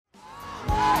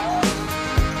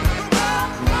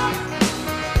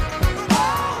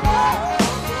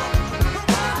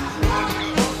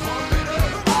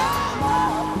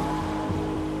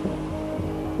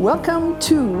Welcome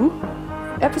to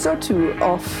episode 2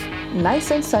 of Nice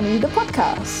and Sunny, the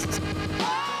podcast.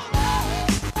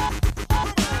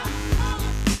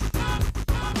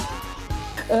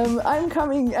 I'm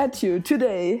coming at you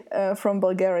today from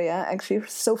Bulgaria, actually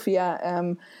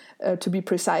Sofia, to be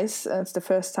precise. It's the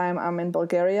first time I'm in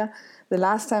Bulgaria. The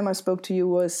last time I spoke to you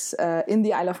was in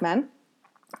the Isle of Man.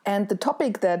 And the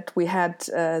topic that we had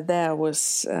there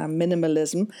was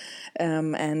minimalism,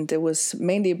 and it was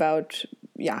mainly about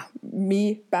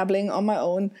me babbling on my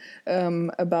own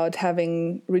about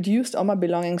having reduced all my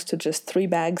belongings to just 3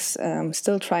 bags,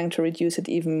 still trying to reduce it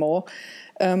even more.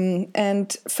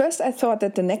 And first I thought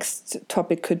that the next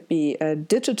topic could be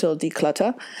digital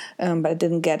declutter, but I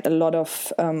didn't get a lot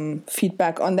of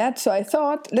feedback on that. So I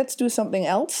thought, let's do something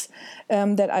else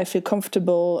that I feel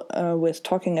comfortable with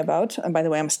talking about. And by the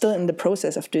way, I'm still in the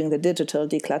process of doing the digital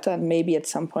declutter, and maybe at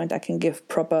some point I can give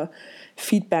proper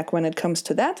feedback when it comes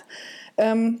to that.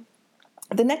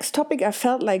 The next topic I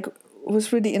felt like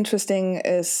was really interesting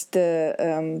is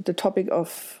the topic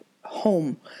of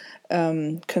home.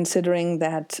 Considering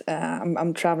that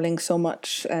I'm traveling so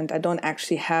much and I don't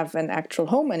actually have an actual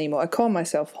home anymore. I call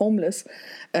myself homeless,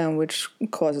 which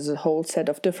causes a whole set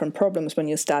of different problems when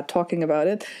you start talking about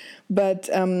it. But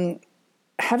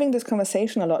having this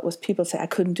conversation a lot with people say, I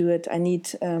couldn't do it, I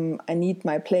need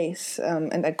my place,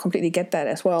 and I completely get that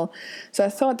as well. So I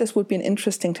thought this would be an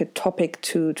interesting topic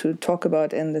to talk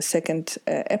about in the second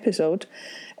episode.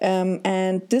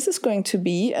 And this is going to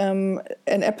be an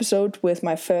episode with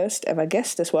my first ever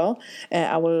guest as well.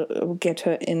 I will get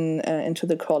her into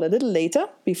the call a little later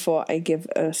before I give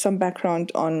some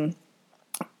background on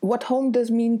what home does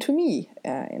mean to me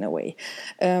in a way.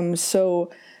 I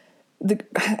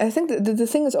think the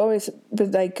thing is always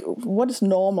like, what is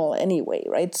normal anyway,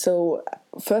 right? So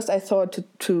first I thought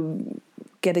to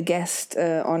get a guest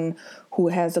on who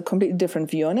has a completely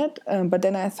different view on it. But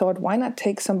then I thought, why not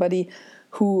take somebody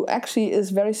who actually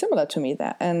is very similar to me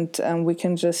there, and we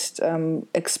can just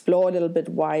explore a little bit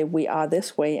why we are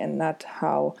this way and not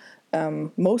how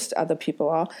most other people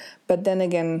are. But then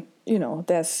again,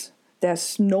 there's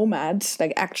nomads,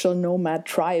 like actual nomad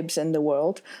tribes in the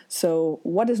world. So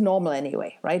what is normal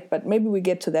anyway, right? But maybe we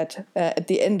get to that at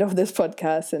the end of this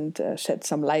podcast and shed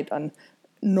some light on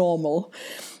normal.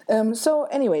 So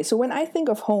when I think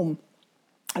of home,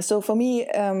 so for me,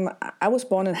 I was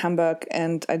born in Hamburg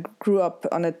and I grew up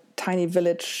on a tiny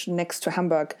village next to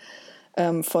Hamburg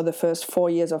for the first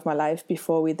 4 years of my life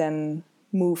before we then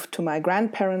moved to my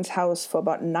grandparents' house for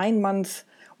about 9 months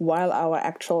while our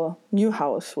actual new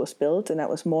house was built, and that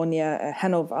was more near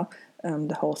Hanover,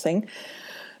 the whole thing.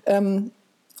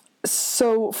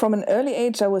 So from an early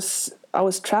age, I was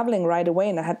traveling right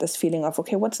away, and I had this feeling of,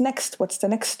 okay, what's next? What's the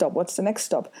next stop? What's the next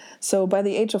stop? So by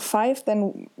the age of 5,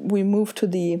 then we moved to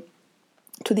the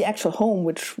actual home,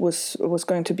 which was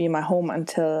going to be my home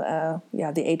until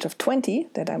the age of 20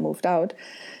 that I moved out.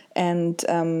 And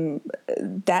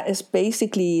that is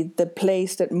basically the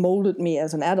place that molded me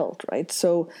as an adult, right?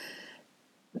 So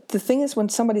the thing is, when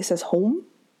somebody says home,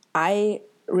 I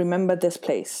remember this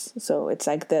place. So it's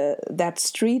like that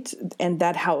street and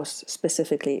that house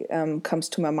specifically comes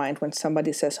to my mind when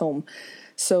somebody says home.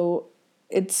 So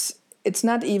it's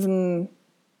not even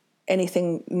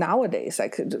anything nowadays,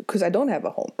 like, because I don't have a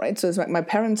home, right? So it's like my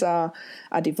parents are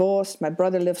divorced, my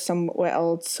brother lives somewhere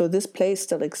else, so this place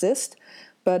still exists,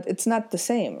 but it's not the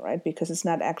same, right? Because it's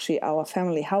not actually our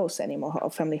family house anymore,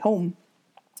 our family home.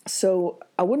 So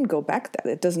I wouldn't go back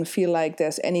there. It doesn't feel like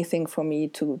there's anything for me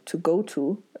to go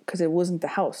to because it wasn't the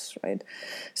house, right?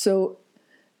 So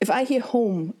if I hear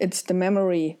home, it's the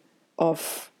memory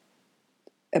of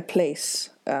a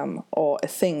place or a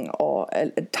thing or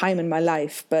a time in my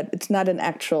life, but it's not an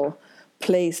actual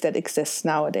place that exists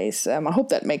nowadays. I hope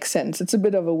that makes sense. It's a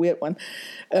bit of a weird one.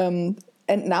 And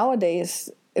nowadays,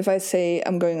 if I say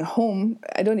I'm going home,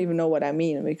 I don't even know what I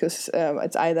mean, because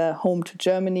it's either home to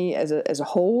Germany as a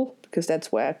whole, because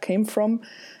that's where I came from.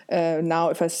 Now,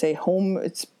 if I say home,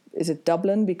 is it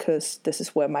Dublin, because this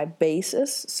is where my base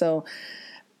is. So,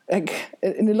 like,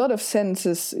 in a lot of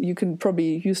senses, you can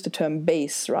probably use the term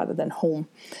base rather than home.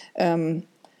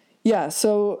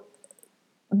 So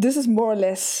this is more or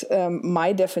less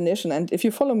my definition. And if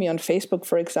you follow me on Facebook,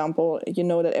 for example, you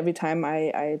know that every time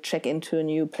I check into a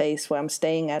new place where I'm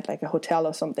staying at, like a hotel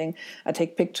or something, I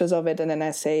take pictures of it and then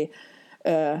I say,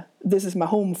 this is my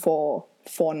home for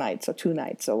 4 nights or 2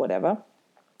 nights or whatever.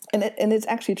 And it's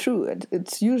actually true.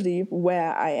 It's usually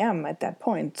where I am at that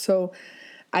point. So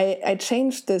I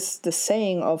changed the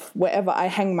saying of wherever I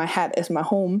hang my hat as my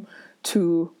home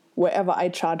to wherever I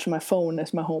charge my phone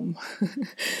is my home.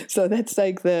 So that's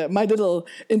like my little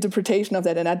interpretation of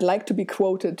that, and I'd like to be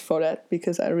quoted for that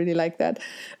because I really like that.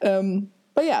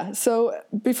 But yeah, so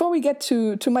before we get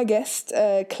to my guest,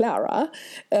 Clara,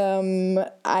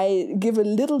 I give a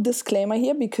little disclaimer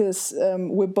here because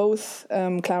we're both,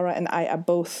 Clara and I are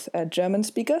both German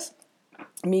speakers.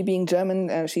 Me being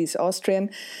German, she's Austrian,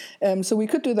 so we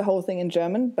could do the whole thing in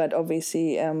German, but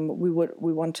obviously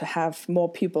we want to have more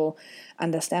people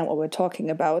understand what we're talking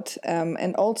about.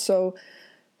 And also,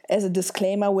 as a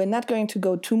disclaimer, we're not going to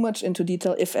go too much into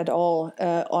detail, if at all,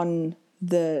 on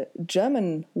the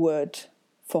German word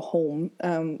for home,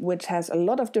 which has a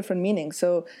lot of different meanings.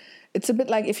 So it's a bit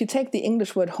like if you take the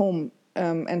English word home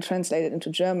and translate it into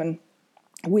German,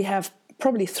 we have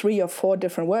probably 3 or 4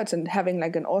 different words, and having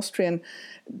like an Austrian,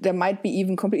 there might be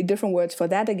even completely different words for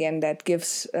that again, that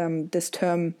gives this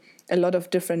term a lot of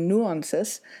different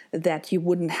nuances that you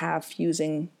wouldn't have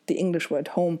using the English word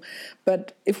home.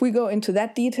 But if we go into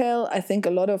that detail, I think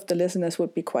a lot of the listeners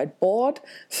would be quite bored.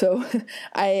 So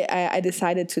I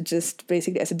decided to just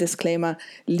basically, as a disclaimer,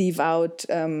 leave out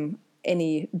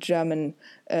any German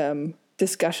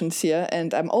discussions here.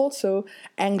 And I'm also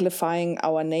anglifying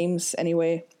our names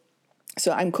anyway.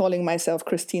 So I'm calling myself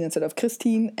Christine instead of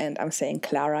Christine, and I'm saying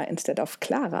Clara instead of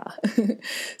Clara.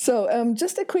 So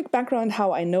just a quick background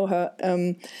how I know her.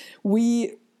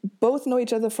 We both know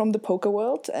each other from the poker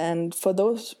world, and for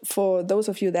those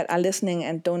of you that are listening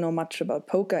and don't know much about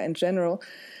poker in general,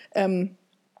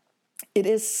 it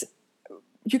is,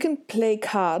 you can play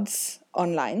cards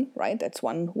online, right? That's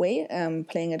one way,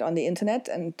 playing it on the internet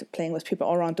and playing with people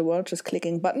all around the world, just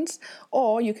clicking buttons.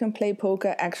 Or you can play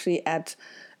poker actually at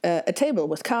a table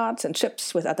with cards and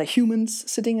chips with other humans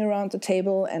sitting around the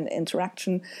table and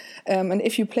interaction. And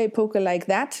if you play poker like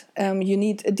that, you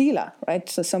need a dealer, right?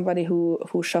 So somebody who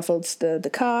shuffles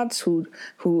the cards,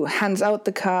 who hands out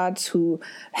the cards, who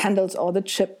handles all the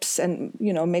chips, and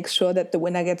makes sure that the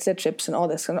winner gets their chips and all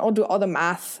this, and do all the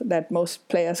math that most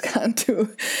players can't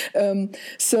do.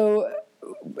 So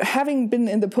having been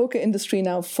in the poker industry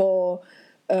now for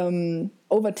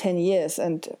over 10 years,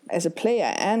 and as a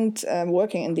player and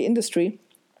working in the industry,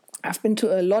 I've been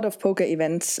to a lot of poker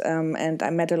events, and I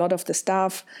met a lot of the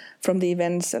staff from the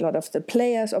events, a lot of the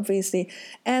players, obviously,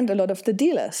 and a lot of the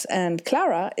dealers. And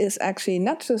Clara is actually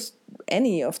not just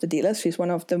any of the dealers. She's one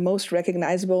of the most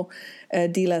recognizable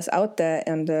dealers out there,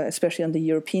 and especially on the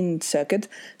European circuit.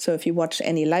 So if you watch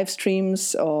any live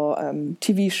streams or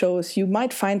TV shows, you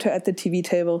might find her at the TV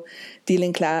table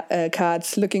dealing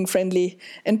cards, looking friendly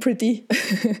and pretty.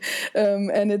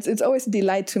 And it's always a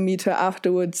delight to meet her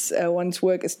afterwards once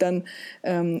work is done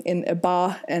in a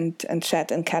bar and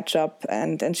chat and catch up.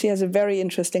 And she has a very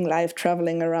interesting life,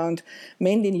 traveling around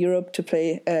mainly in Europe to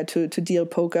play to deal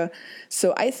poker.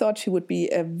 So I thought she would be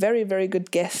a very, very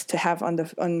good guest to have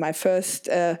on my first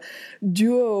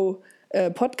duo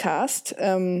podcast.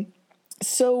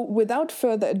 So without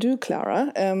further ado,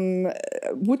 Clara,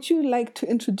 would you like to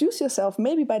introduce yourself,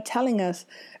 maybe by telling us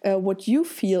what you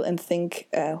feel and think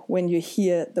when you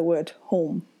hear the word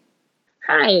home?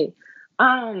 Hi,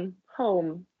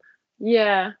 home.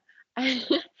 Yeah,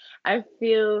 I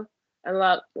feel a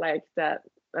lot like that,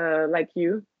 like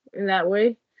you in that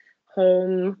way.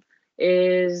 Home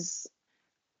is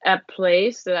a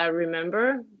place that I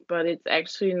remember, but it's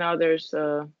actually now it's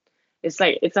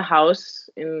a house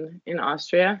in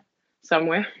Austria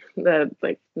somewhere that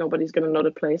like nobody's gonna know the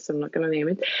place. I'm not gonna name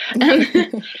it,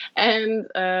 and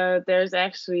there's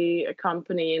actually a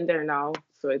company in there now,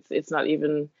 so it's not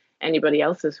even anybody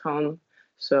else's home.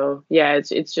 So yeah,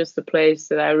 it's just a place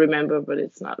that I remember, but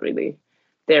it's not really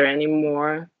there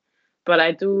anymore. But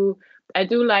I do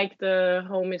like the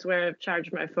home is where I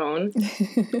charge my phone.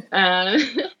 uh,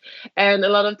 and a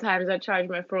lot of times I charge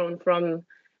my phone from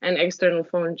an external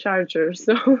phone charger,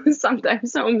 so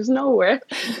sometimes home is nowhere.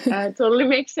 Totally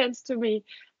makes sense to me.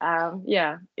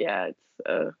 Yeah,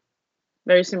 it's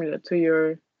very similar to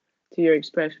your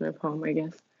expression of home, I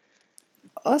guess.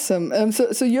 Awesome.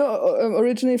 So you're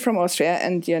originally from Austria,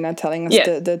 and you're not telling us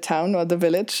Yes. the town or the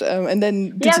village. And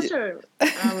then did Yeah, you?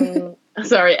 sure.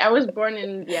 Sorry, I was born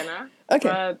in Vienna, Okay.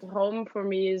 but home for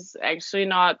me is actually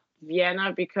not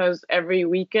Vienna because every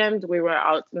weekend we were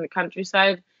out in the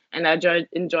countryside, and I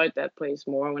enjoyed that place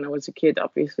more when I was a kid.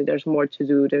 Obviously, there's more to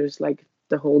do. There's like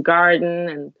the whole garden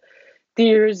and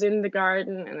deers in the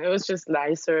garden, and it was just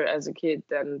nicer as a kid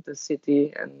than the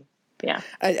city. And yeah,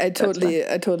 I that's fun.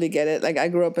 totally get it. Like I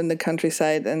grew up in the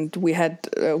countryside, and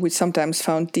we sometimes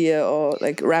found deer or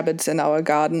like rabbits in our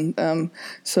garden.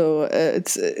 So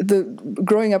it's the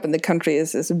growing up in the country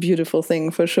is a beautiful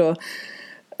thing for sure.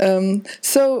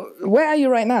 So where are you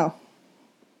right now?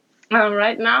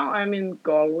 Right now I'm in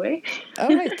Galway. All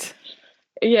right.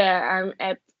 Yeah, I'm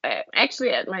at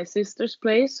actually at my sister's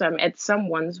place. So I'm at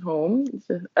someone's home.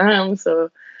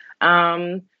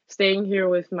 Staying here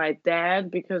with my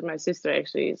dad because my sister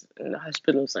actually is in the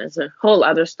hospital, so it's a whole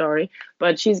other story.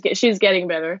 But she's getting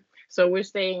better, so we're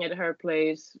staying at her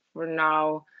place for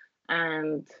now.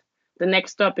 And the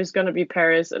next stop is gonna be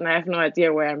Paris, and I have no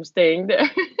idea where I'm staying there.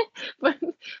 But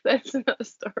that's another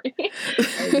story,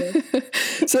 I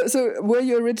guess. So were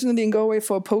you originally in Galway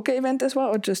for a poker event as well,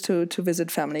 or just to visit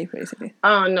family, basically?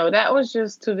 Oh no, that was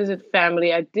just to visit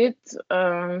family. I did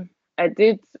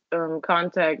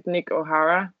contact Nick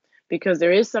O'Hara because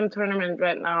there is some tournament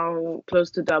right now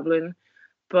close to Dublin,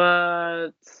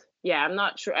 but yeah, I'm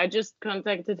not sure. I just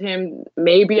contacted him.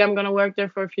 Maybe I'm gonna work there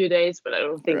for a few days, but I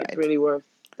don't think it's Right. really worth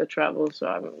the travel. So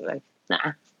I'm like,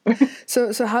 nah.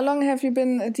 So how long have you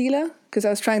been a dealer? Because I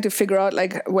was trying to figure out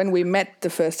like when we met the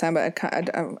first time, but I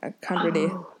can't really.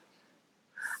 Oh,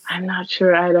 I'm not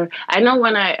sure either. I know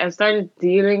when I started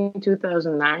dealing in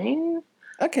 2009.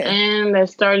 Okay. And I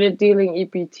started dealing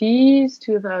EPTs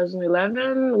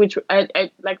 2011, which I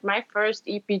like my first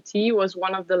EPT was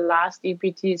one of the last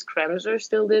EPTs Kremser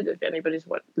still did, if anybody's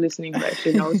listening who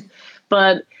actually knows.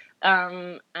 But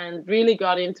and really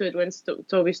got into it when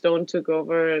Toby Stone took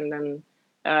over, and then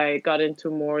I got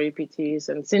into more EPTs.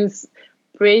 And since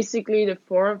basically the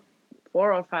four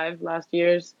or five last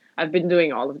years, I've been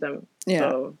doing all of them. Yeah.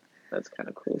 So that's kind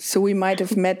of cool. So we might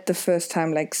have met the first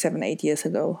time like 7-8 years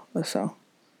ago or so.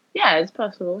 Yeah, it's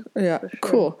possible. Yeah, for sure.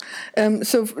 cool.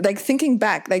 So, like thinking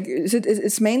back, like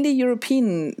it's mainly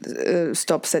European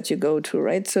stops that you go to,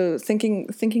 right? So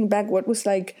thinking back, what was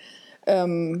like? I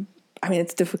mean,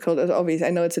 it's difficult. As obvious,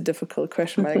 I know it's a difficult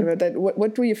question, but that,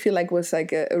 what do you feel like was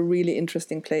like a really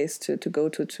interesting place to go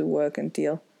to work and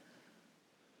deal?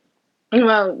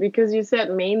 Well, because you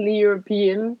said mainly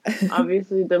European,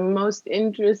 obviously the most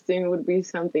interesting would be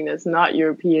something that's not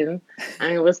European.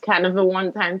 And it was kind of a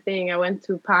one-time thing. I went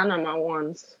to Panama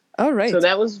once. All right. So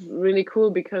that was really cool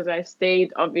because I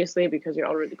stayed, obviously, because you're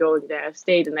already going there, I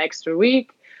stayed an extra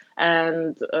week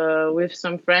and with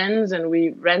some friends, and we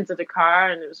rented a car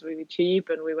and it was really cheap.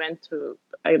 And we went to,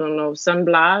 I don't know, San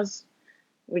Blas,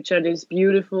 which are these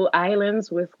beautiful islands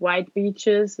with white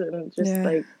beaches and just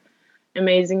like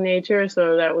amazing nature.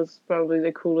 So that was probably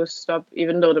the coolest stop,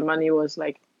 even though the money was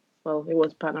like, well, it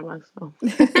was Panama, so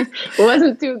it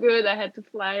wasn't too good. I had to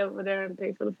fly over there and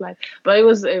pay for the flight, but it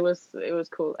was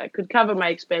cool. I could cover my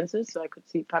expenses, so I could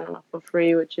see Panama for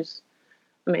free, which is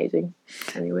amazing.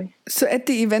 Anyway, so at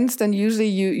the events, then usually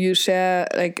you share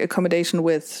like accommodation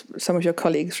with some of your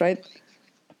colleagues, right?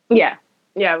 Yeah,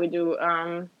 we do.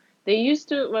 They used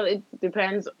to. Well, it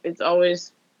depends. It's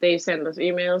always they send us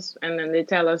emails and then they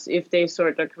tell us if they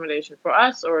sort accommodation for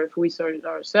us or if we sort it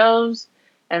ourselves,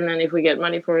 and then if we get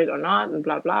money for it or not, and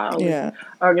blah blah. All this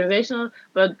organizational.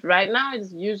 But right now,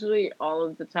 it's usually all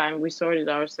of the time we sort it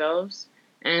ourselves,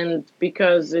 and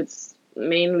because it's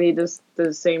mainly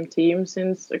the same team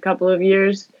since a couple of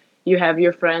years, you have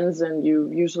your friends and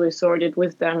you usually sort it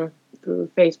with them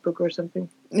through Facebook or something.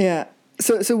 Yeah.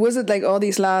 So was it like all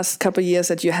these last couple of years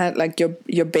that you had like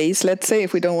your base, let's say,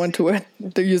 if we don't want to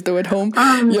use the word home,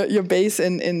 your base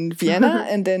in Vienna,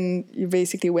 and then you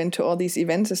basically went to all these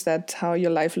events? Is that how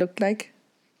your life looked like?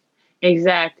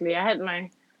 Exactly. I had my,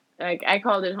 like, I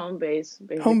called it home base.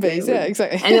 Basically. Home base, yeah,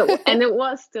 exactly. and it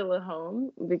was still a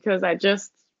home because I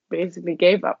just basically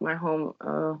gave up my home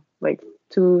like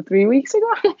 2-3 weeks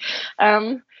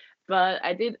ago. But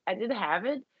I did have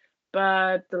it.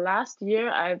 But the last year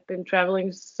I've been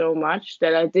traveling so much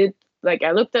that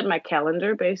I looked at my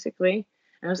calendar basically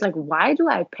and I was like, why do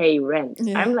I pay rent?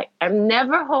 Yeah. I'm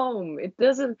never home. It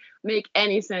doesn't make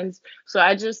any sense. So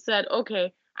I just said,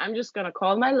 okay, I'm just gonna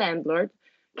call my landlord,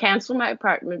 cancel my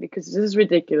apartment because this is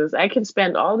ridiculous. I can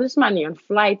spend all this money on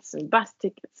flights and bus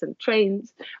tickets and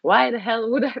trains. Why the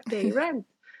hell would I pay rent?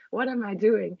 What am I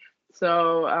doing?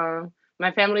 So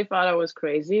my family thought I was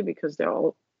crazy because they're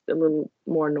all a little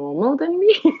more normal than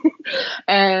me.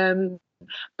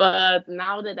 But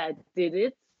now that I did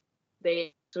it,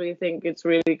 they actually think it's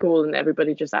really cool, and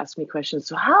everybody just asks me questions.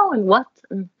 So how and what?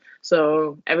 And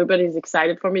so everybody's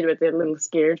excited for me, but they're a little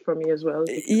scared for me as well.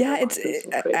 Yeah,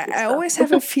 I always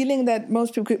have a feeling that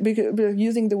most people are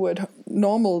using the word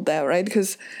normal there, right?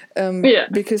 Because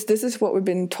because this is what we've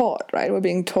been taught, right? We're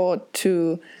being taught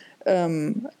to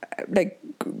like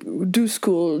do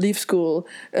school, leave school,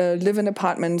 live in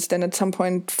apartments, then at some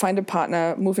point find a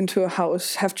partner, move into a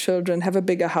house, have children, have a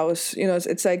bigger house. You know,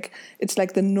 it's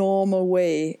like the normal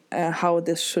way how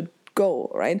this should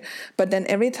go, right? But then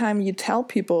every time you tell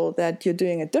people that you're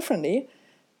doing it differently,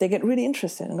 they get really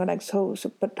interested and go like, so,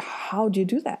 but how do you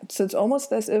do that? So it's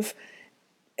almost as if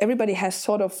everybody has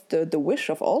sort of the wish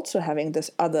of also having this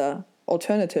other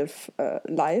alternative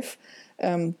life,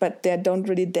 but they don't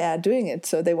really dare doing it.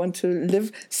 So they want to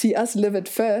see us live it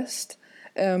first,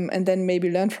 and then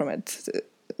maybe learn from it.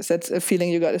 Is that a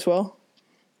feeling you got as well?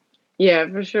 Yeah,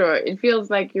 for sure. It feels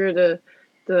like you're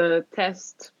the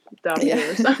test dummy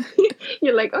or something.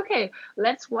 You're like, okay,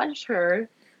 let's watch her.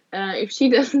 If she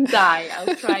doesn't die,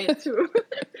 I'll try it too.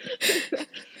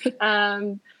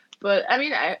 But I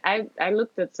mean, I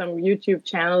looked at some YouTube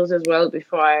channels as well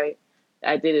before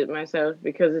I did it myself,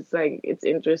 because it's like, it's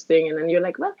interesting, and then you're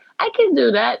like, well, I can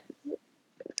do that.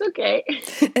 It's okay.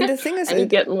 And the thing is, and you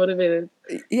get motivated.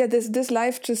 Yeah, this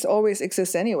life just always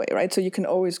exists anyway, right? So you can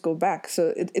always go back.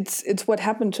 So it's what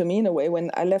happened to me in a way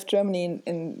when I left Germany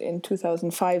in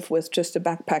 2005 with just a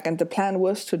backpack, and the plan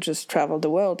was to just travel the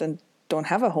world and don't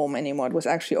have a home anymore. It was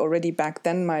actually already back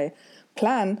then my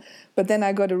plan, but then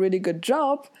I got a really good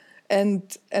job,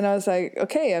 and I was like,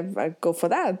 okay, I go for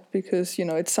that, because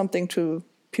it's something to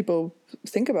people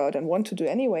think about and want to do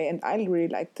anyway, and I really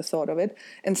liked the thought of it.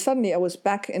 And suddenly I was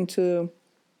back into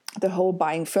the whole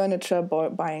buying furniture,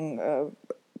 buying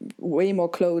way more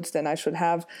clothes than I should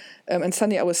have, and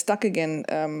suddenly I was stuck again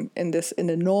in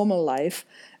a normal life,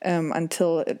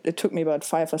 until it took me about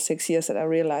 5 or 6 years that I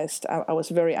realized I was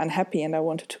very unhappy and I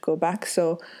wanted to go back.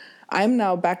 So I'm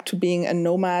now back to being a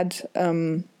nomad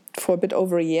for a bit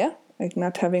over a year, like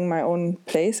not having my own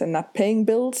place and not paying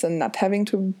bills and not having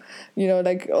to,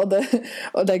 like all the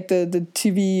or like the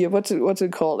TV, what's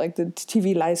it called, like the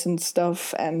TV license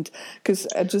stuff, and because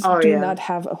I just not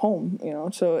have a home,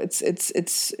 So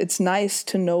it's nice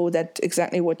to know that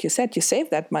exactly what you said. You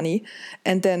save that money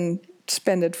and then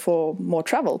spend it for more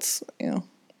travels,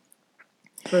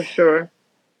 For sure.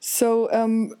 So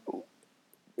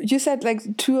you said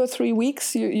like 2 or 3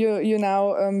 weeks. You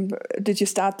now did you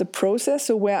start the process?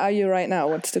 So where are you right now?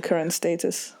 What's the current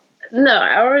status? No,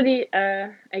 I already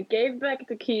I gave back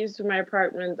the keys to my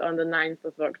apartment on the 9th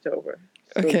of October.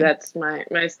 So that's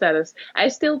my status. I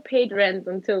still paid rent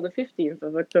until the 15th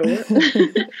of October.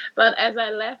 But as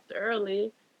I left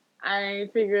early, I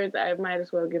figured I might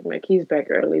as well give my keys back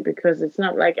early, because it's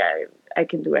not like I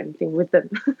can do anything with them.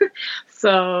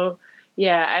 So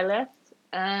yeah, I left,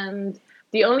 and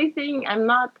the only thing, I'm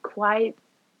not quite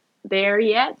there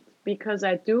yet, because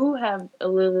I do have a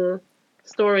little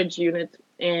storage unit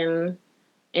in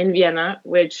Vienna,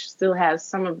 which still has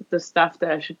some of the stuff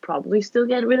that I should probably still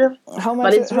get rid of. How much?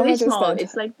 But it's really small. Is that?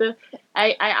 It's like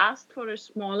I asked for the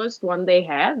smallest one they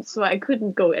had, so I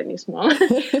couldn't go any smaller.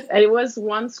 It was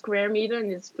 1 square meter, and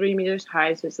it's 3 meters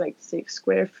high, so it's like 6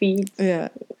 square feet. Yeah.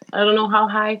 I don't know how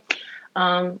high.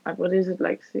 What is it,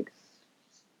 like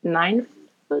 9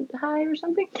 foot high or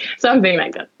something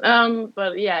like that.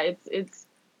 But yeah, it's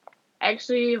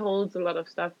actually holds a lot of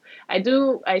stuff. I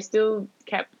still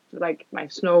kept like my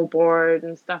snowboard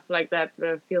and stuff like that, but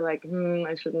I feel like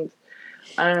I shouldn't.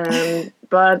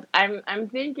 But I'm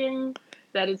thinking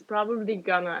that it's probably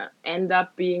gonna end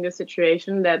up being a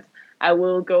situation that I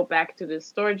will go back to the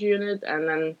storage unit, and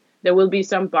then there will be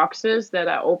some boxes that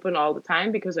I open all the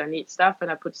time because I need stuff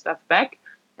and I put stuff back.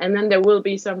 And then there will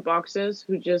be some boxes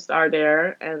who just are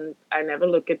there and I never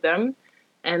look at them.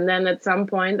 And then at some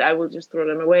point I will just throw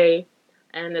them away.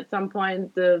 And at some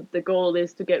point the goal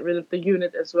is to get rid of the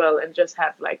unit as well and just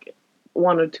have like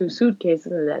 1 or 2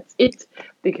 suitcases, and that's it,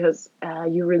 because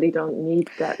you really don't need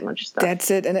that much stuff. That's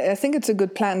it. And I think it's a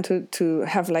good plan to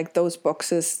have like those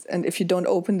boxes, and if you don't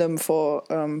open them for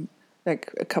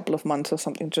like a couple of months or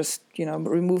something, just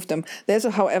remove them. There's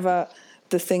however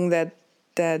the thing that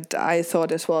I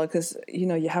thought as well, because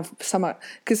you have summer,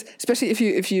 because especially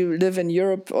if you live in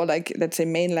Europe, or like let's say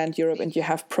mainland Europe, and you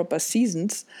have proper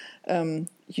seasons,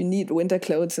 you need winter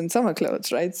clothes and summer clothes,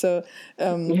 right? So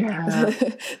winter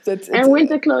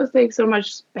clothes take so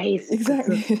much space.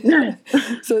 Exactly.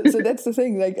 So that's the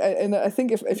thing. Like, I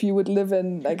think if you would live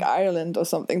in like Ireland or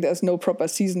something, there's no proper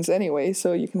seasons anyway,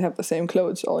 so you can have the same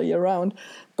clothes all year round.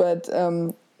 But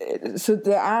so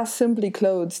there are simply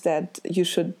clothes that you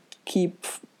should keep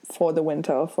for the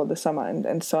winter or for the summer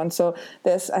and so on. So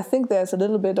I think there's a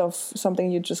little bit of something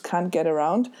you just can't get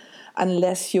around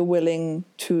unless you're willing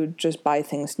to just buy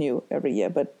things new every year.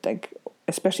 But like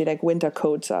especially like winter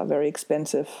coats are very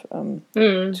expensive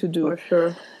to do. For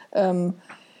sure.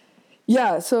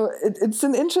 Yeah, so it's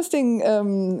an interesting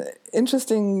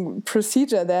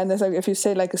procedure there. And like if you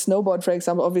say like a snowboard, for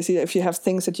example, obviously if you have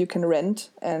things that you can rent,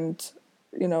 and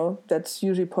that's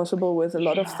usually possible with a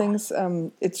lot of things.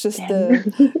 It's just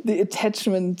the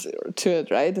attachment to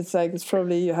it, right? It's like it's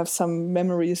probably you have some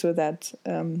memories with that.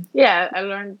 Yeah, I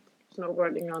learned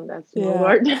snowboarding on that Yeah.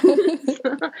 snowboard.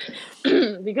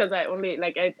 Because I only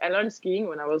like I learned skiing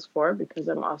when I was 4 because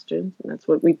I'm Austrian and that's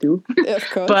what we do. Yeah, of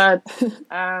course. But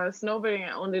snowboarding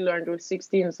I only learned with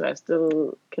 16, so I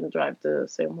still can drive the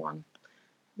same one.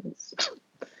 It's,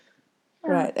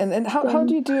 Right. And how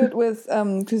do you do it with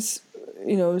because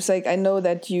it's like I know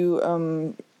that you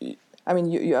I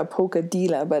mean you're a poker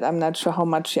dealer, but I'm not sure how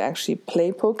much you actually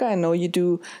play poker. I know you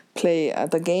do play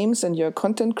other games and you're a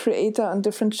content creator on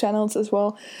different channels as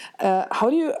well. How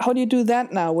do you do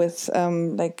that now with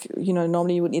like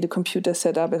normally you would need a computer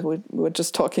set up, as we were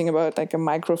just talking about, like a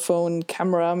microphone,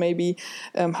 camera maybe.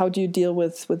 How do you deal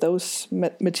with those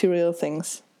material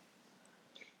things?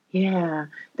 yeah,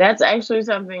 that's actually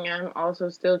something I'm also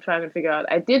still trying to figure out.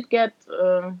 I did get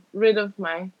rid of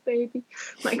my baby,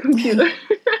 my computer,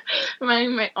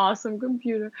 my awesome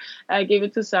computer. I gave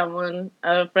it to someone,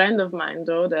 a friend of mine,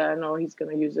 though, that I know he's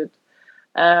gonna use it.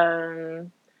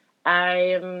 Um, I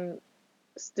am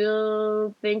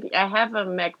still thinking. I have a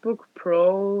MacBook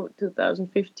Pro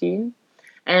 2015,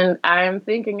 and I'm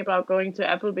thinking about going to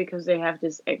Apple because they have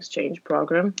this exchange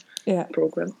Yeah.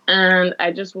 program, and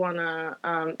I just want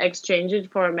to exchange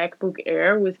it for a MacBook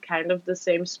Air with kind of the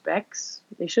same specs.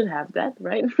 They should have that,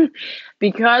 right?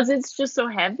 Because it's just so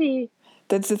heavy.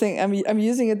 That's the thing. I'm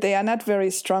using it. They are not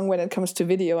very strong when it comes to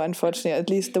video, unfortunately. At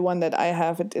least the one that I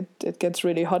have, it gets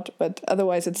really hot. But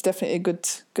otherwise, it's definitely a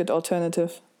good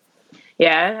alternative.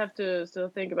 Yeah, I have to still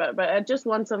think about it, but I just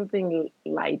want something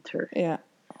lighter. Yeah.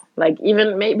 Like,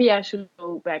 even maybe I should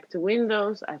go back to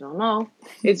Windows. I don't know.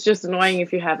 It's just annoying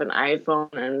if you have an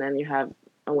iPhone and then you have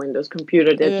a Windows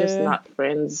computer. They're just not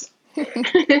friends.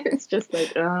 It's just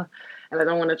like, and I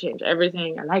don't want to change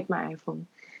everything. I like my iPhone.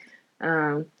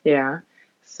 Yeah.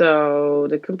 So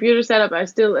the computer setup, I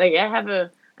still like. I have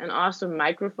an awesome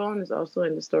microphone. It's also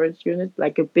in the storage unit,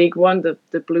 like a big one,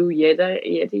 the blue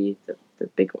Yeti, the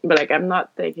big one. But like, I'm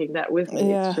not taking that with me.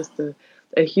 Yeah. It's just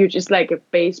a huge. It's like a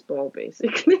baseball,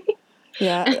 basically.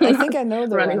 Yeah, I think I know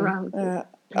the running one. around.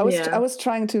 I Yeah. was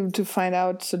trying to find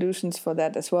out solutions for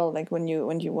that as well. Like when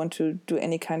you want to do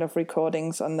any kind of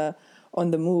recordings on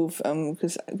the move,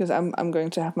 because I'm going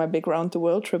to have my big round the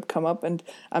world trip come up, and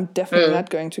I'm definitely not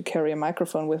going to carry a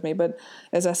microphone with me. But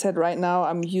as I said, right now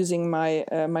I'm using my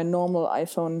my normal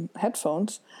iPhone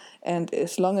headphones, and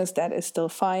as long as that is still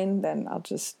fine, then I'll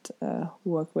just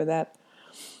work with that.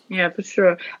 Yeah, for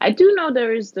sure. I do know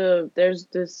there's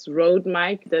this Rode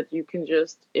mic that you can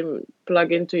just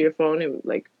plug into your phone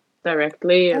like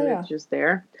directly, Oh and yeah. it's just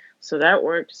there. So that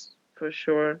works for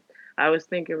sure. I was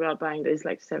thinking about buying this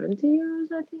like 70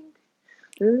 euros, I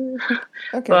think.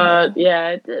 Okay. But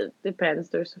yeah, it depends.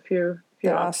 There's a few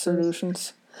There are options.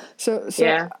 solutions. So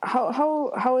Yeah.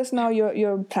 how is now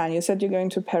your plan? You said you're going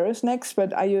to Paris next,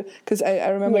 but are you? Because I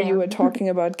remember you Yeah. were talking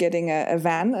about getting a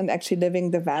van and actually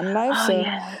living the van life. Oh So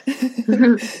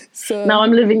yes. Now so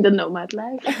I'm living the nomad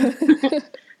life.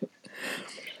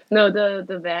 No,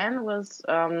 the van was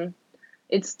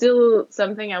it's still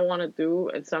something I want to do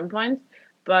at some point,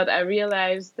 but I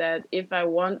realized that if I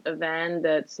want a van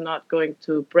that's not going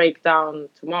to break down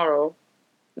tomorrow,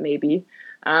 maybe,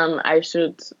 I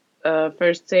should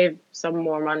first save some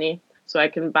more money so I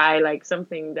can buy like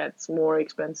something that's more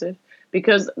expensive.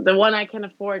 Because the one I can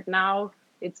afford now,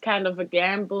 it's kind of a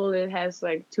gamble. It has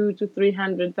like 200 to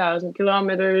 300,000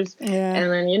 kilometers, yeah.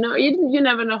 and then you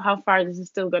never know how far this is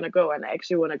still gonna go, and I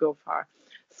actually want to go far.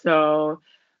 So,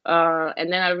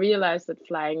 and then I realized that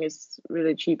flying is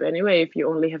really cheap anyway if you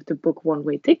only have to book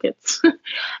one-way tickets,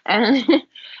 and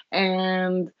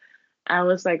and I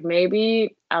was like,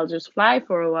 maybe I'll just fly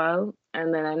for a while,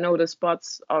 and then I know the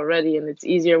spots already, and it's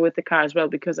easier with the car as well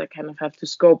because I kind of have to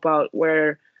scope out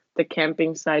where the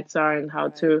camping sites are and how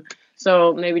Right. to.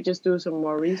 So maybe just do some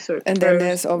more research And then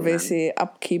there's first, and then obviously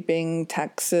upkeeping,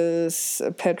 taxes,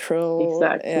 petrol,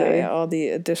 exactly. all the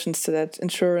additions to that,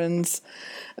 insurance.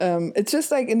 It's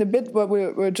just like in a bit what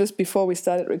we're just before we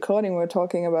started recording, we're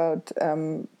talking about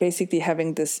basically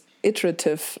having this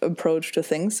iterative approach to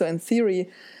things. So in theory,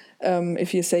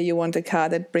 if you say you want a car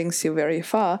that brings you very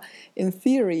far, in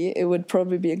theory, it would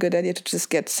probably be a good idea to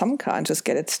just get some car and just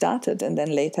get it started and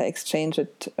then later exchange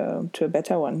it to a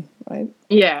better one, right?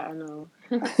 Yeah, I know.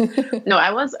 No,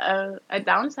 I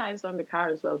downsized on the car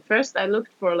as well. First, I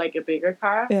looked for like a bigger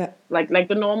car, Yeah. like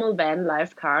the normal van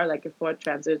life car, like a Ford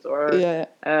Transit or Yeah.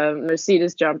 a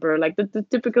Mercedes Jumper, like the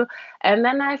typical. And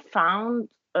then I found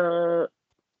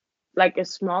like a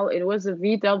small. It was a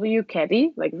VW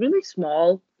Caddy, like really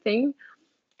small thing,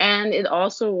 and it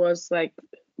also was like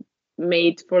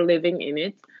made for living in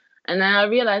it. And then I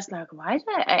realized, like, why do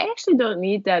I actually don't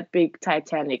need that big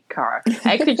Titanic car.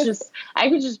 I could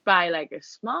just buy like a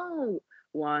small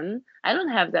one. I don't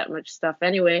have that much stuff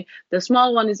anyway. The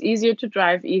small one is easier to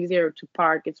drive, easier to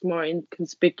park. It's more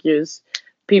inconspicuous.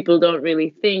 People don't really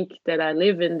think that I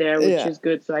live in there, which Yeah. is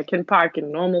good. So I can park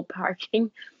in normal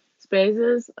parking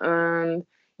spaces. And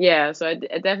yeah, so I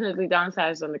definitely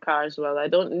downsized on the car as well. I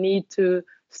don't need to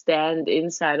stand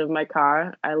inside of my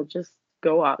car. I'll just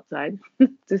go outside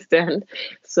to stand.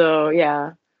 So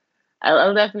yeah,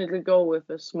 I'll definitely go with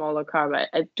a smaller car, but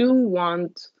I do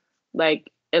want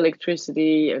like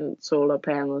electricity and solar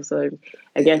panels. So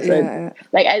I guess Yeah.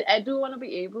 I do want to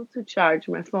be able to charge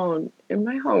my phone in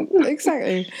my home.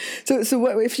 Exactly. So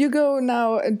what, if you go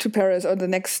now to Paris or the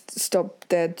next stop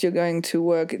that you're going to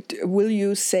work, will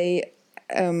you say,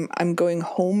 I'm going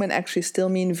home and actually still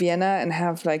mean Vienna and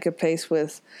have like a place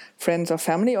with friends or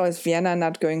family, or is Vienna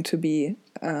not going to be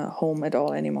home at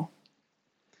all anymore?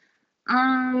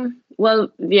 Well,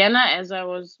 Vienna, as I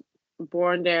was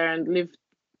born there and lived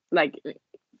like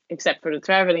except for the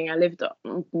traveling, I lived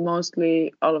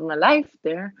mostly all of my life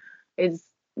there. It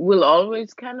will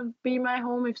always kind of be my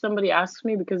home if somebody asks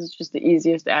me because it's just the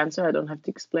easiest answer. I don't have to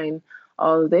explain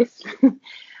all of this.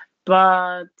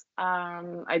 But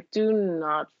I do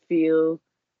not feel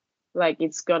like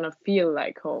it's gonna feel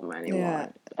like home Yeah. anymore.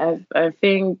 I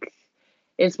think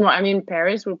it's more. I mean,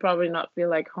 Paris will probably not feel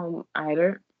like home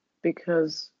either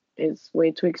because it's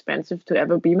way too expensive to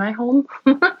ever be my home.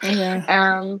 Yeah.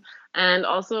 um, and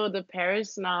also the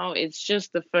Paris now, it's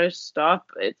just the first stop.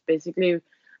 It's basically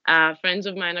friends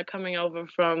of mine are coming over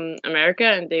from America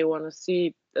and they want to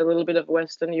see a little bit of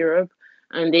Western Europe.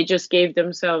 And they just gave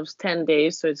themselves 10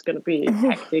 days, so it's going to be a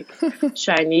hectic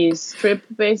Chinese trip,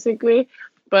 basically.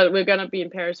 But we're going to be in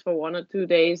Paris for 1 or 2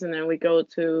 days, and then we go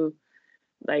to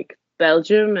like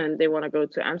Belgium and they want to go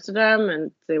to Amsterdam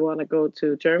and they want to go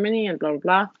to Germany and blah blah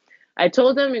blah. I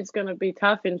told them it's gonna be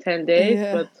tough in 10 days,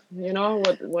 Yeah. but you know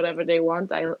whatever they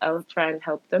want, I'll try and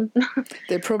help them.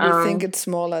 They probably think um, it's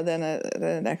smaller than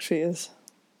it actually is.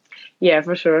 yeah,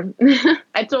 for sure.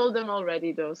 I told them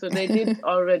already though, so they did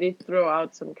already throw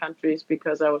out some countries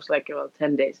because I was like, well,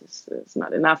 10 days is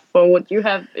not enough for what you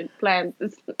have planned.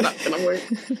 It's not gonna work.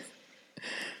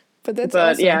 But that's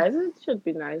But awesome. yeah, it should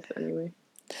be nice anyway.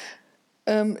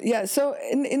 Yeah, so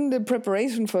in the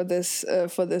preparation for this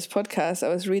podcast, I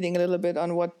was reading a little bit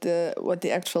on what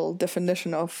the actual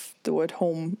definition of the word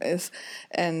home is,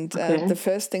 and Okay. the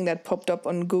first thing that popped up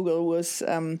on Google was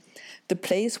the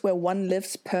place where one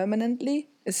lives permanently,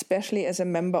 especially as a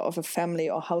member of a family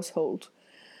or household.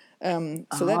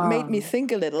 So that made me Oh.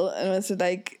 think a little, and I was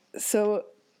like, so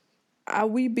are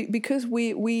we because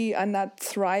we are not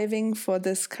thriving for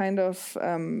this kind of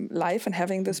life and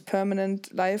having this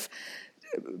permanent life?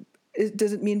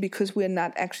 Does it mean because we're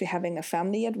not actually having a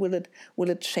family yet? Will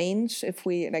it change if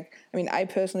we like? I mean, I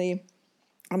personally,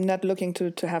 I'm not looking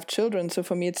to have children, so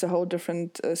for me it's a whole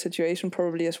different situation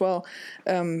probably as well.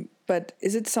 But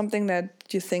is it something that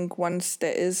you think once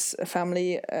there is a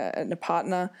family and a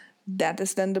partner, that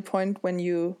is then the point when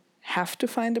you have to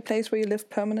find a place where you live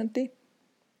permanently?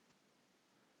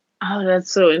 Oh,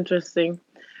 that's so interesting.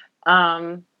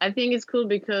 I think it's cool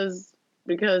because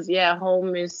yeah,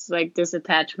 home is like this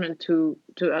attachment to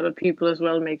other people as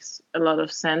well makes a lot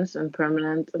of sense and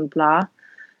permanent and blah.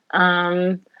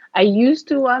 Um, I used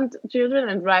to want children,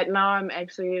 and right now I'm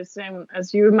actually the same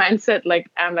as your mindset. Like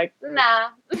I'm like, nah,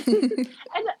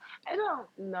 I don't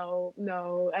know,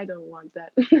 no, I don't want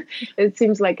that. It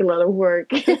seems like a lot of work.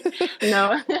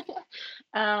 No,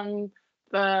 um,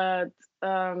 but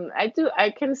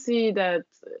I can see that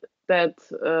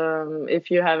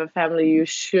if you have a family, you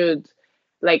should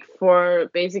like for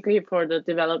basically for the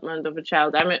development of a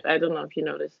child. I don't know if you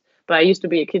know this, but I used to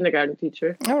be a kindergarten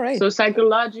teacher. All right. So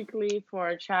psychologically, for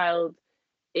a child,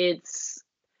 it's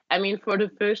I mean, for the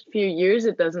first few years,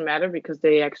 it doesn't matter because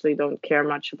they actually don't care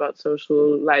much about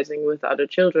socializing with other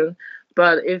children.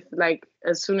 But if, like,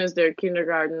 as soon as they're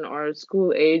kindergarten or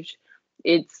school age,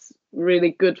 it's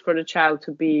really good for the child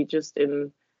to be just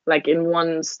in, like, in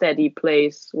one steady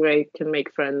place where it can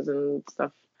make friends and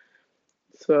stuff.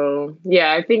 So,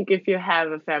 yeah, I think if you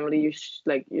have a family,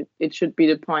 it should be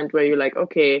the point where you're like,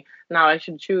 okay, now I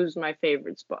should choose my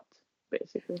favorite spot,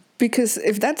 basically. Because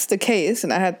if that's the case,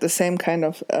 and I had the same kind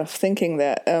of thinking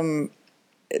there,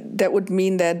 that would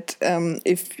mean that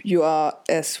if you are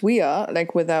as we are,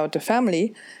 like without a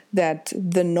family, that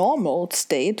the normal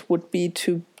state would be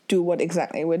to do what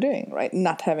exactly we're doing, right?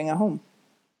 Not having a home.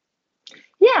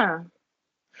 Yeah,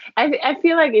 I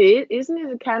feel like it isn't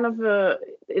it kind of a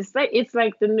it's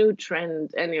like the new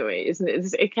trend anyway, isn't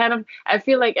it? It kind of I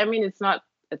feel like I mean it's not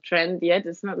a trend yet.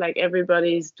 It's not like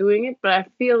everybody's doing it, but I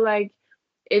feel like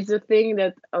it's a thing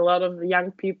that a lot of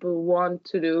young people want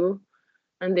to do.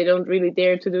 and they don't really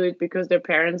dare to do it because their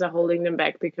parents are holding them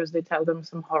back because they tell them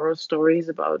some horror stories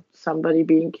about somebody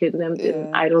being kidnapped in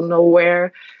Yeah. I don't know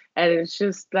where. And it's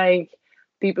just like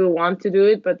people want to do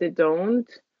it, but they don't.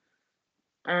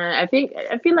 I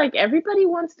feel like everybody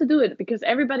wants to do it because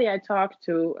everybody I talk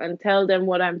to and tell them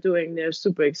what I'm doing, they're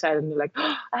super excited. And they're like,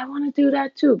 oh, I want to do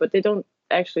that too, but they don't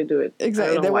actually do it. I don't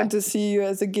Exactly. know They why. want to see you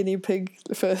as a guinea pig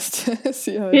first,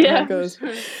 see how it Yeah, for goes.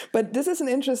 sure. But this is an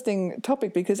interesting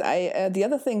topic because the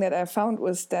other thing that I found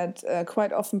was that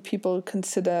quite often people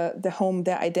consider the home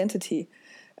their identity.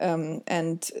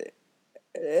 And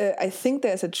I think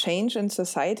there's a change in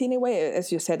society in a way.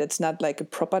 As you said, it's not like a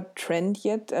proper trend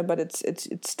yet, but it's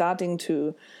starting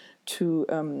to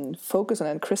focus on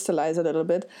and crystallize a little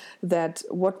bit that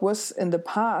what was in the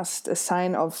past a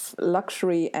sign of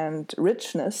luxury and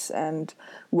richness and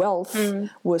wealth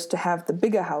was to have the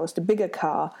bigger house, the bigger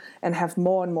car, and have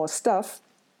more and more stuff.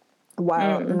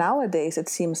 While nowadays it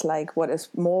seems like what is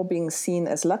more being seen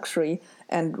as luxury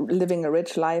and living a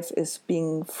rich life is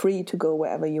being free to go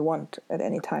wherever you want at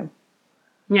any time.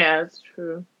 Yeah, it's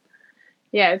true.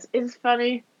 Yeah, it's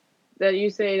funny that you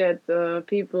say that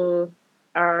people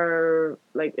are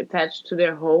like attached to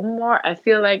their home more. I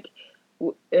feel like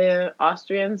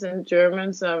Austrians and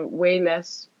Germans are way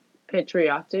less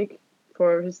patriotic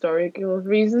for historical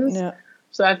reasons. Yeah.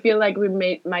 So I feel like we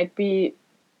might be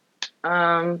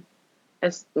um,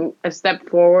 a step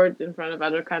forward in front of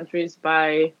other countries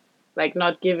by like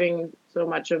not giving so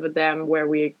much of a damn where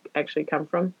we actually come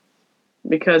from,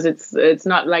 because it's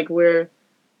not like we're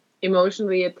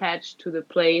emotionally attached to the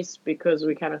place because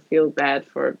we kind of feel bad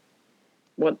for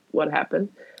what happened.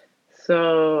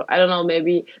 So I don't know,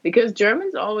 maybe because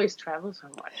Germans always travel so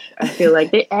much. I feel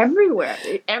like they everywhere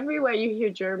you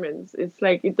hear Germans. It's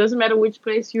like it doesn't matter which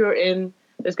place you're in.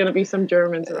 There's gonna be some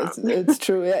Germans around. It's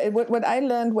true. Yeah. What I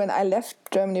learned when I left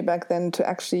Germany back then to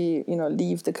actually,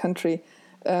 leave the country,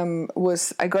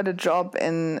 was I got a job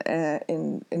in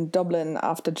Dublin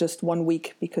after just 1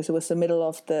 week because it was the middle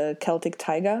of the Celtic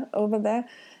Tiger over there,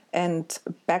 and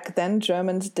back then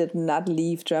Germans did not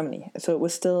leave Germany, so it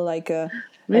was still like a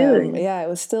Really? yeah, it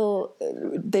was still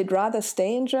they'd rather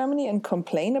stay in Germany and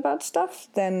complain about stuff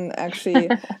than actually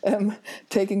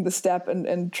taking the step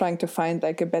and trying to find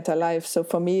like a better life. So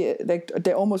for me, like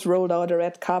they almost rolled out a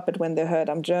red carpet when they heard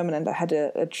I'm German, and I had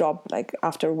a job like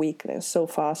after a week. They're so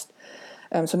fast.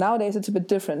 So nowadays it's a bit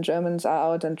different. Germans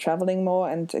are out and traveling more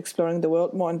and exploring the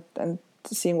world more and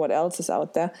seeing what else is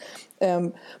out there.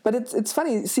 But it's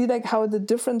funny, see like how the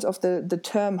difference of the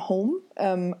term home.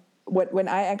 When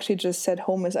I actually just said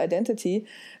home as identity,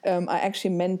 I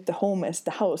actually meant the home as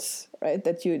the house, right?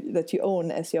 That you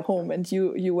own as your home, and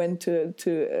you went to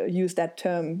use that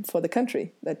term for the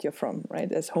country that you're from, right?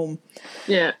 As home.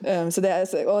 Yeah. So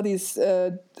there's like all these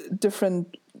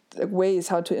different ways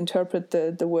how to interpret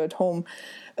the word home.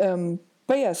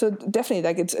 But yeah, so definitely,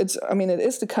 like it's. I mean, it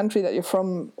is the country that you're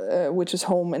from, which is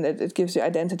home, and it gives you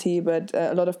identity. But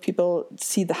a lot of people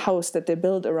see the house that they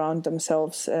build around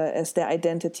themselves as their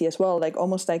identity as well, like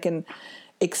almost like an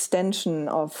extension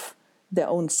of their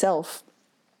own self.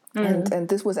 And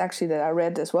this was actually that I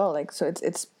read as well. Like, so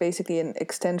it's basically an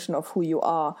extension of who you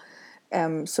are.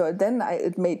 So then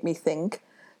it made me think.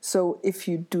 So if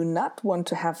you do not want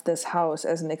to have this house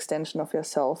as an extension of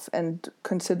yourself, and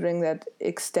considering that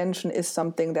extension is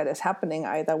something that is happening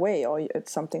either way, or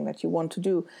it's something that you want to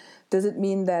do, does it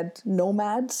mean that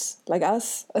nomads like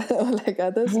us or like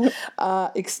others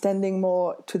are extending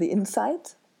more to the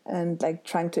inside and like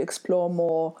trying to explore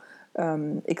more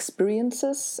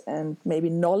experiences and maybe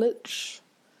knowledge?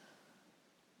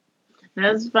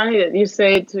 That's funny that you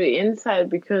say to the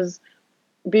inside, because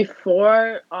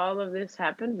before all of this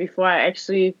happened, before I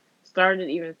actually started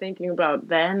even thinking about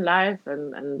van life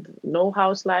and no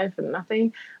house life and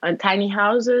nothing, and tiny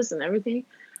houses and everything,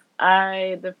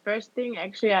 the first thing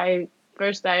actually I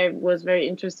was very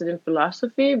interested in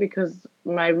philosophy because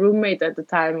my roommate at the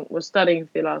time was studying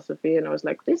philosophy, and I was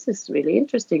like, this is really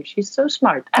interesting. She's so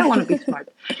smart. I want to be smart.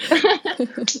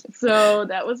 So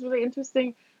that was really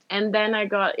interesting. And then I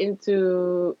got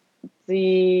into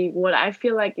the what I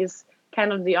feel like is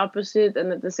kind of the opposite,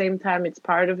 and at the same time it's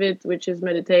part of it, which is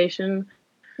meditation,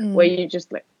 where you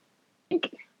just like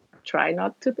think, try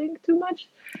not to think too much,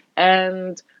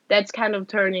 and that's kind of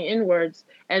turning inwards.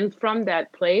 And from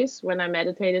that place, when I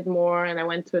meditated more and I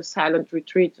went to a silent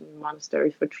retreat in a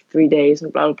monastery for 3 days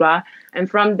and blah blah blah, and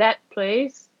from that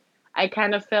place I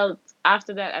kind of felt,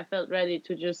 after that I felt ready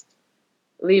to just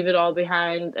leave it all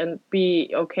behind and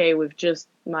be okay with just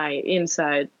my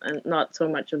inside and not so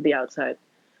much of the outside.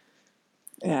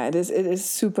 Yeah, it is. It is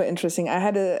super interesting. I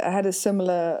had a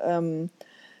similar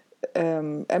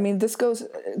I mean, this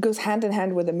goes hand in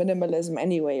hand with the minimalism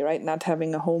anyway, right? Not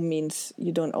having a home means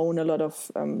you don't own a lot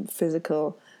of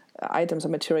physical items or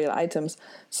material items.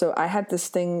 So I had this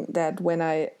thing that when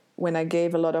I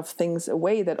gave a lot of things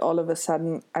away, that all of a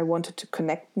sudden I wanted to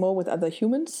connect more with other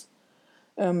humans.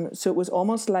 So it was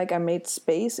almost like I made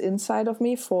space inside of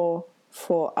me for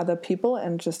other people,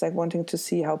 and just like wanting to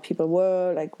see how people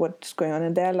were, like what's going on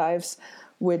in their lives,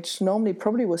 which normally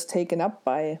probably was taken up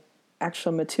by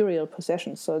actual material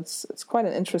possessions. So it's quite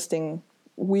an interesting,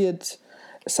 weird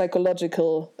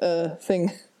psychological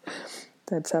thing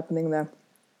that's happening there.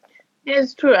 Yeah,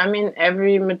 it's true. I mean,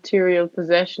 every material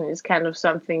possession is kind of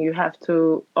something you have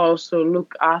to also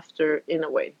look after in a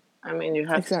way. I mean, you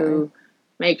have Exactly. to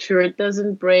make sure it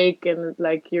doesn't break, and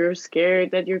like you're scared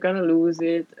that you're gonna lose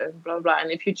it and blah blah.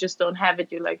 And if you just don't have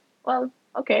it, you're like, well,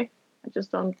 okay, I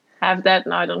just don't have that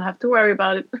now. I don't have to worry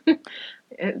about it.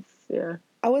 It's yeah.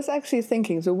 I was actually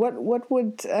thinking. So what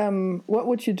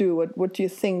would you do? What do you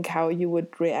think? How you would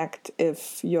react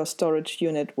if your storage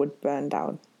unit would burn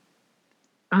down?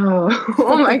 Oh,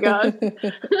 oh my God.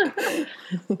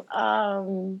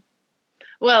 Um,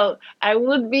 well, I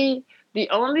would be the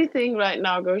only thing right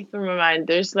now going through my mind.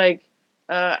 There's like,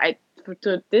 I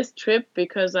took this trip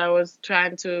because I was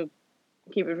trying to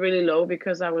keep it really low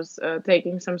because I was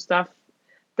taking some stuff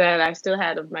that I still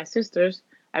had of my sister's.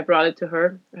 I brought it to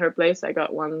her place. I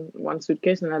got one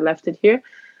suitcase and I left it here.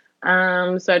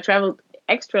 So I traveled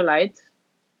extra light,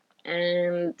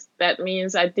 and that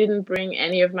means I didn't bring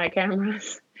any of my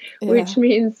cameras, which Yeah.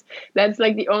 means that's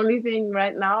like the only thing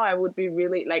right now I would be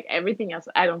really like everything else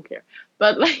I don't care.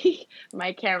 But like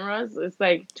my cameras, it's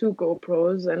like two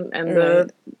GoPros and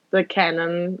Right. the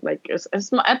Canon, like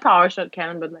a power shot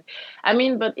Canon, but like I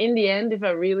mean, but in the end, if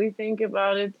I really think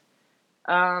about it,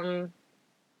 um,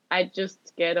 I just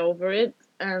get over it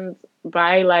and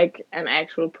buy like an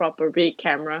actual proper big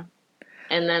camera,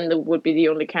 and then that would be the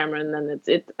only camera, and then that's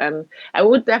it. And I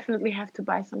would definitely have to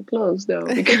buy some clothes though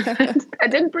because I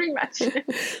didn't bring much.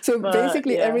 So But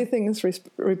basically, yeah, everything is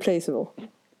replaceable.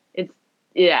 it's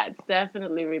yeah, it's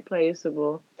definitely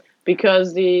replaceable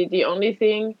because the only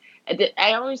thing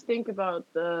I always think about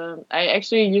the I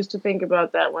actually used to think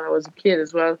about that when I was a kid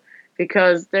as well,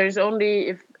 because there's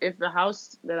only if the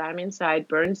house that I'm inside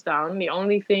burns down, the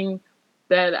only thing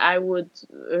that I would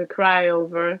cry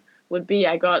over would be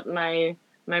I got my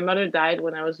mother died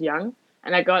when I was young,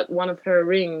 and I got one of her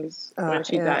rings when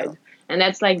she Yeah. died, and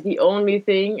that's like the only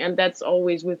thing, and that's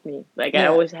always with me. Like I Yeah.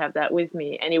 always have that with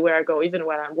me anywhere I go, even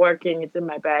when I'm working. It's in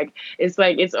my bag. It's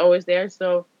like it's always there.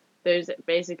 So there's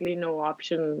basically no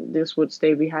option this would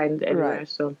stay behind Right. anywhere.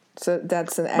 So, So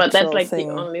that's an but that's actual like the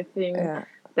thing. only thing Yeah.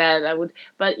 that I would.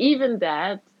 But even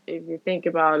that, if you think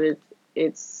about it,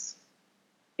 it's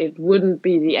it wouldn't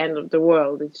be the end of the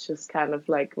world. It's just kind of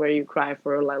like where you cry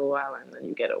for a little while and then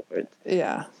you get over it.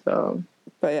 Yeah. So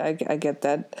But yeah, I get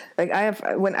that. Like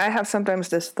I have sometimes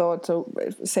this thought. So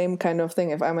same kind of thing.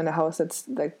 If I'm in a house that's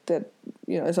like that,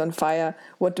 is on fire.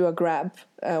 What do I grab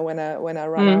when I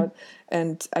run mm, out?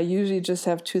 And I usually just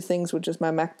have two things, which is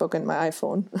my MacBook and my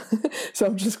iPhone. So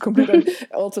I'm just complete on.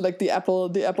 Also like the Apple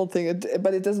thing.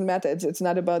 But it doesn't matter. It's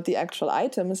not about the actual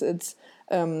items. It's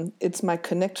my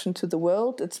connection to the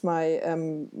world. It's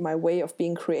my way of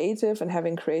being creative and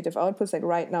having creative outputs. Like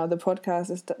right now, the podcast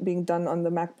is being done on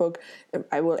the MacBook.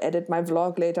 I will edit my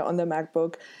vlog later on the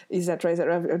MacBook, etc.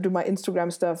 etc. I do my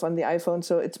Instagram stuff on the iPhone.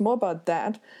 So it's more about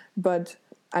that. But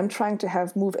I'm trying to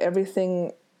move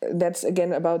everything. That's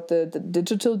again about the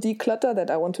digital declutter that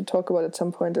I want to talk about at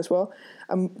some point as well.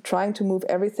 I'm trying to move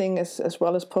everything as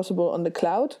well as possible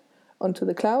onto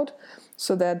the cloud,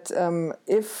 so that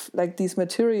if like these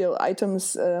material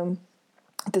items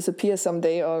disappear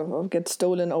someday or get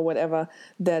stolen or whatever,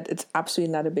 that it's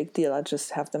absolutely not a big deal. I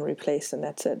just have them replaced and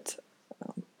that's it.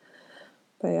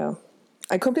 But yeah,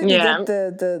 I completely yeah,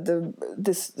 get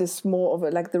this more of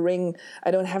a, like the ring. I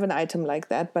don't have an item like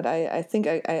that, but I think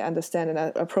I understand, and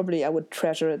I would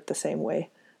treasure it the same way,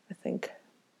 I think.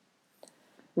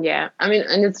 yeah. I mean,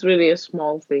 and it's really a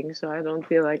small thing, so I don't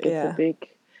feel like it's a Yeah.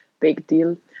 big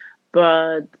deal.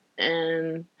 But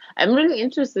and I'm really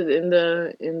interested in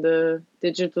the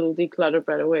digital declutter,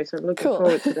 by the way. So I'm looking Cool.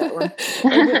 forward to that one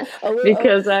Okay.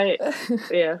 because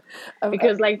yeah, I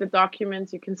because like the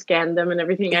documents you can scan them and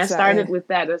everything. I started exactly. with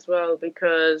that as well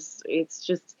because it's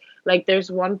just like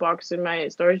there's one box in my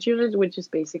storage unit which is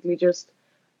basically just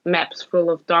maps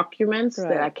full of documents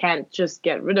that I can't just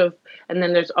get rid of. And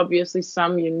then there's obviously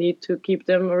some you need to keep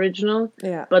them original.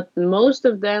 Yeah. But most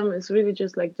of them is really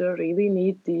just like, do I really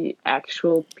need the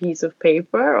actual piece of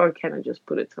paper, or can I just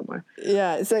put it somewhere?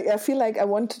 Yeah, it's like I feel like I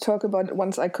want to talk about it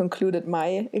once I concluded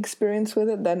my experience with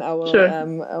it. Then I will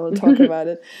I will talk about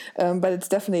it. But it's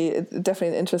definitely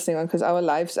an interesting one, because our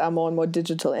lives are more and more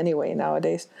digital anyway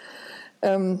nowadays.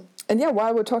 And yeah,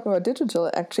 while we're talking about digital,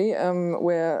 actually,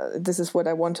 where this is what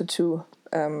I wanted to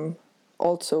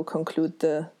also conclude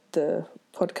the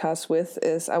podcast with,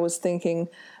 is I was thinking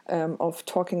of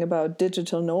talking about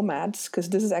digital nomads, because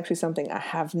this is actually something I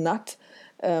have not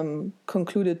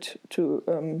concluded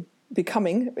to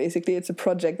becoming. Basically, it's a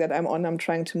project that I'm on. I'm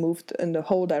trying to move in the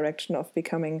whole direction of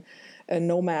becoming a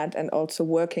nomad and also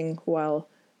working while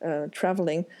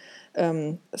traveling.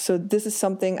 So this is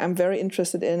something I'm very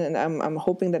interested in, and I'm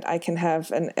hoping that I can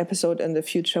have an episode in the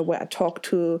future where I talk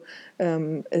to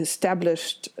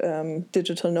established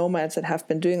digital nomads that have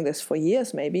been doing this for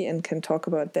years maybe, and can talk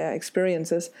about their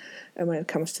experiences when it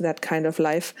comes to that kind of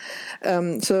life.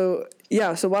 So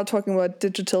while talking about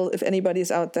digital, if anybody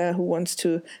is out there who wants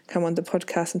to come on the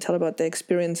podcast and tell about their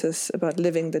experiences about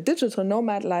living the digital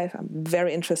nomad life, I'm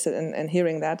very interested in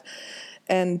hearing that.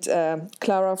 And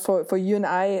Clara, for you and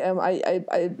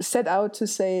I set out to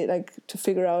say, like, to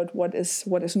figure out what is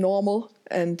normal,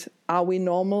 and are we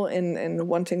normal in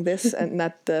wanting this and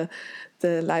not the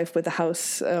life with the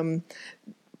house.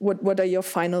 What are your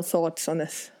final thoughts on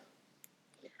this?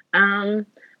 I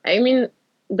mean,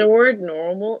 the word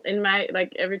normal, in my,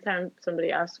 like, every time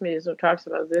somebody asks me this or talks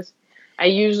about this, I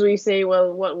usually say,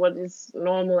 well, what is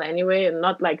normal anyway? And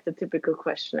not like the typical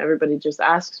question everybody just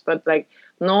asks, but like,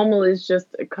 normal is just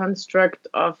a construct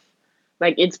of,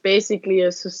 like, it's basically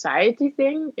a society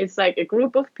thing. It's like a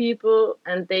group of people,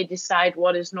 and they decide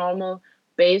what is normal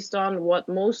based on what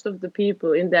most of the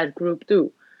people in that group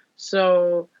do.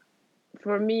 So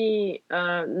for me,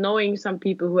 knowing some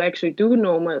people who actually do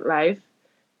nomad life,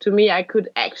 to me, I could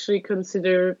actually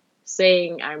consider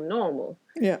saying I'm normal.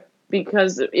 Yeah.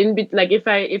 Because if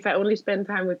I only spend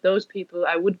time with those people,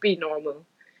 I would be normal.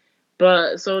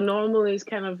 But so normal is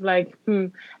kind of like,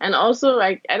 and also,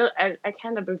 like, I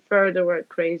kind of prefer the word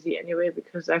crazy anyway,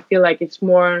 because I feel like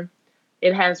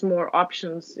it has more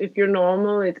options. If you're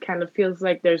normal, it kind of feels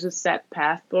like there's a set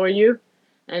path for you,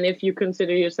 and if you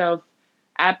consider yourself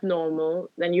abnormal,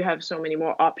 then you have so many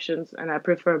more options, and I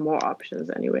prefer more options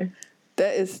anyway.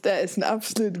 That is an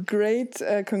absolute great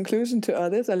conclusion to all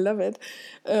this. I love it,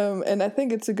 and I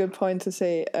think it's a good point to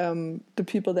say the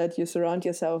people that you surround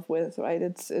yourself with, right?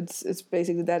 It's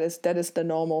basically that is the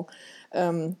normal.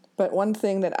 But one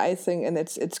thing that I think, and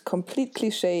it's complete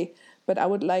cliche, but I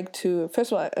would like to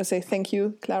first of all I say thank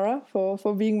you, Clara,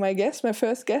 for being my guest, my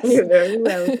first guest. You're very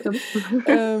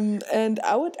welcome. And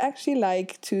I would actually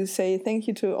like to say thank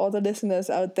you to all the listeners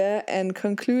out there, and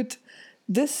conclude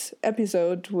this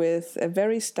episode with a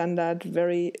very standard,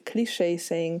 very cliche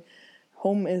saying,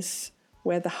 home is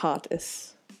where the heart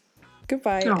is.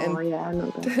 Goodbye. Oh, yeah, I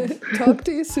know that. Talk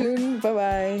to you soon.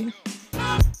 Bye-bye.